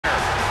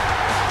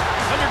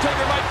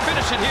Undertaker might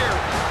finish it here.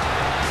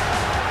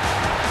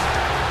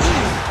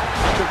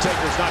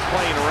 Undertaker's not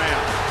playing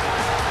around.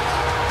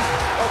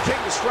 Okay,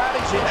 the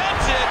strategy.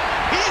 That's it.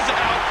 He's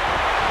out.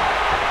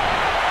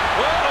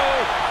 Uh-oh.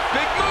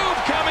 Big move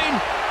coming.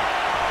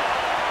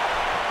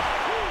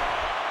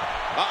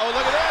 Uh-oh,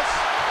 look at this.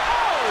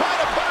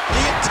 Trying to put up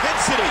the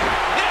intensity.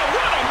 Yeah,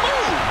 what a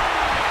move.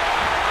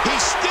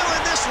 He's still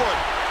in this one.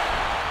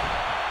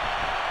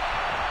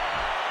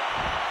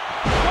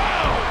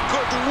 Wow.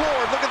 Good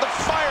Lord, look at the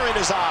fire in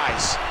his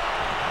eyes.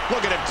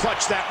 Look at him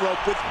clutch that rope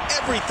with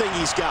everything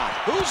he's got.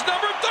 Who's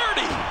number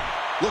 30?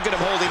 Look at him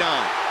holding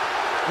on.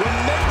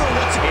 Remember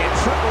what's in.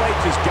 Triple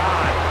H is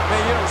gone.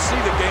 Man, you don't see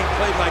the game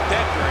played like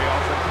that very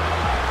often.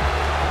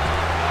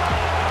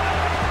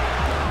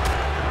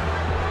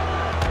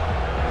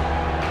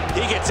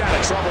 He gets out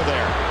of trouble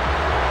there.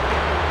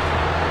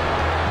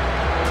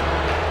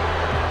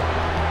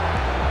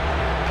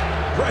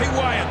 Bray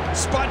Wyatt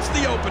spots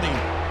the opening.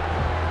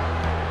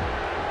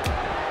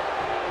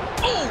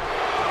 Oh!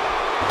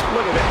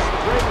 Look at this.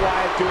 Bray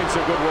Wyatt doing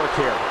some good work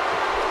here.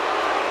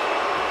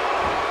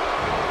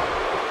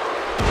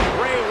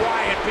 Bray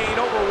Wyatt being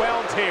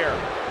overwhelmed here.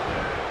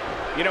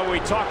 You know, we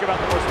talk about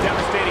the most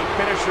devastating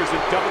finishers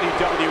in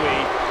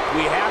WWE.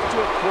 We have to,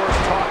 of course,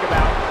 talk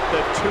about the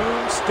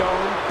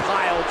Tombstone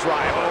Pile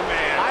Driver. Oh,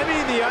 man. I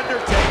mean, The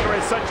Undertaker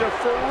is such a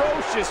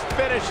ferocious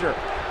finisher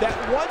that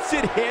once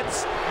it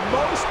hits,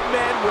 most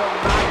men will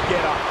not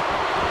get up.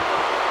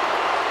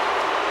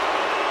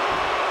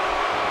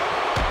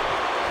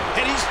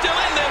 And he's still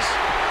in this.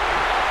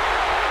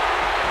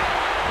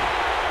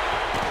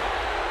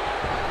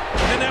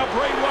 And now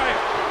Bray Wyatt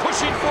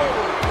pushing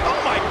forward. Oh,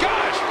 my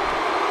gosh.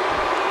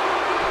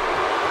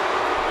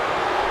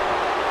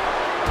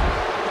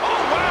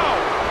 Oh, wow.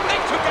 They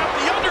took out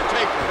The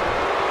Undertaker.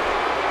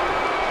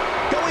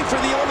 Going for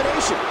the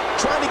elimination.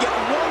 Trying to get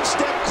one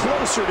step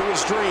closer to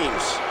his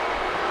dreams.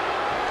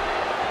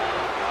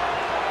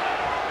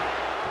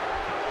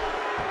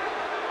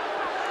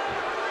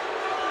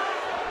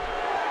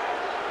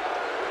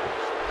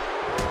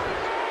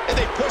 And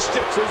they pushed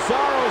it.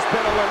 Cesaro's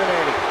been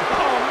eliminated.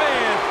 Oh,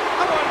 man.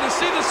 I wanted to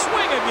see the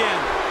swing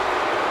again.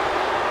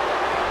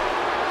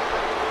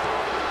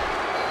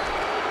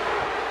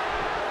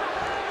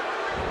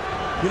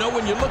 You know,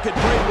 when you look at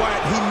Bray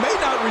Wyatt, he may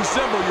not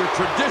resemble your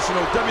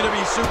traditional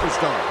WWE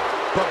superstar,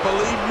 but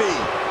believe me,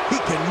 he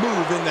can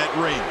move in that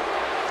ring.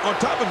 On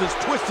top of his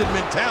twisted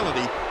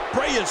mentality,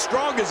 Bray is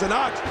strong as an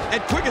ox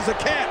and quick as a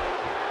cat.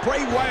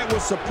 Bray Wyatt will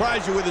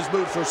surprise you with his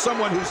moves for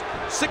someone who's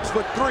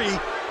 6'3"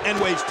 and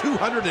weighs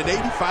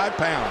 285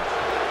 pounds.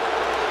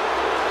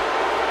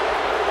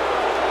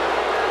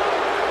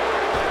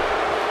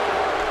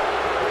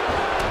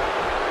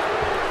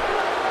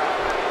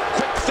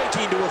 Quick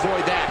thinking to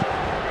avoid that.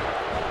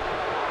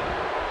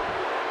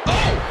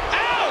 Oh!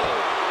 Ow!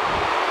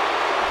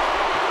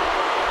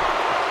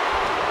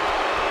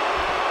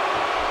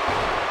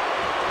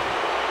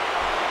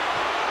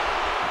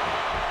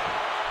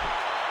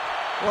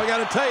 Well, I got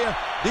to tell you,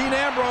 Dean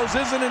Ambrose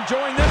isn't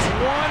enjoying this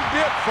one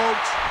bit,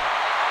 folks.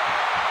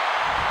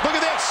 Look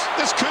at this.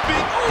 This could be...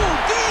 Oh,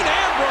 Dean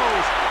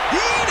Ambrose!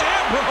 Dean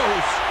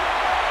Ambrose!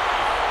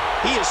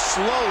 He is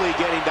slowly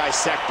getting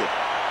dissected.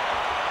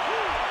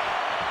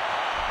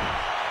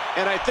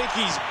 And I think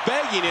he's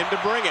begging him to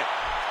bring it.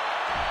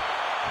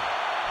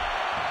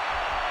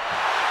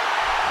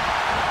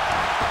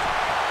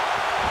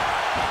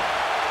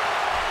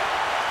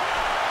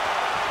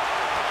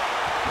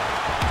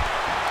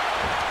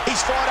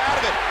 He's fought out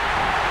of it.